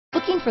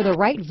Looking for the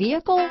right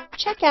vehicle?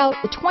 Check out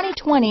the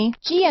 2020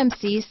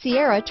 GMC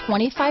Sierra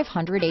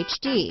 2500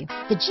 HD.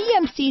 The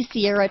GMC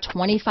Sierra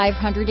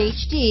 2500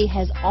 HD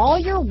has all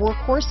your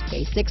workhorse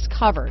basics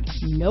covered.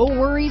 No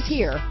worries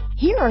here.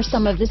 Here are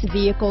some of this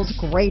vehicle's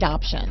great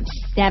options: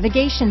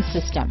 navigation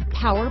system,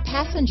 power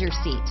passenger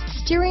seat,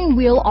 steering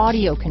wheel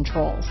audio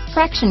controls,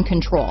 traction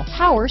control,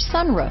 power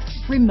sunroof,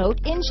 remote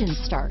engine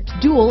start,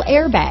 dual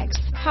airbags,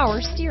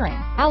 power steering,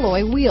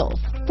 alloy wheels,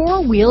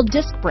 four-wheel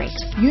disc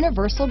brakes,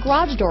 universal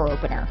garage door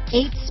opener,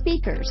 8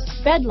 speakers,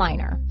 bed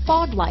liner,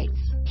 fog lights,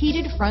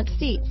 heated front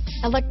seats,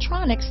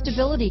 electronic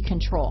stability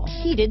control,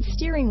 heated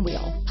steering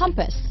wheel,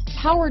 compass,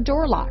 power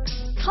door locks.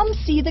 Come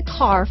see the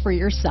car for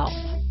yourself.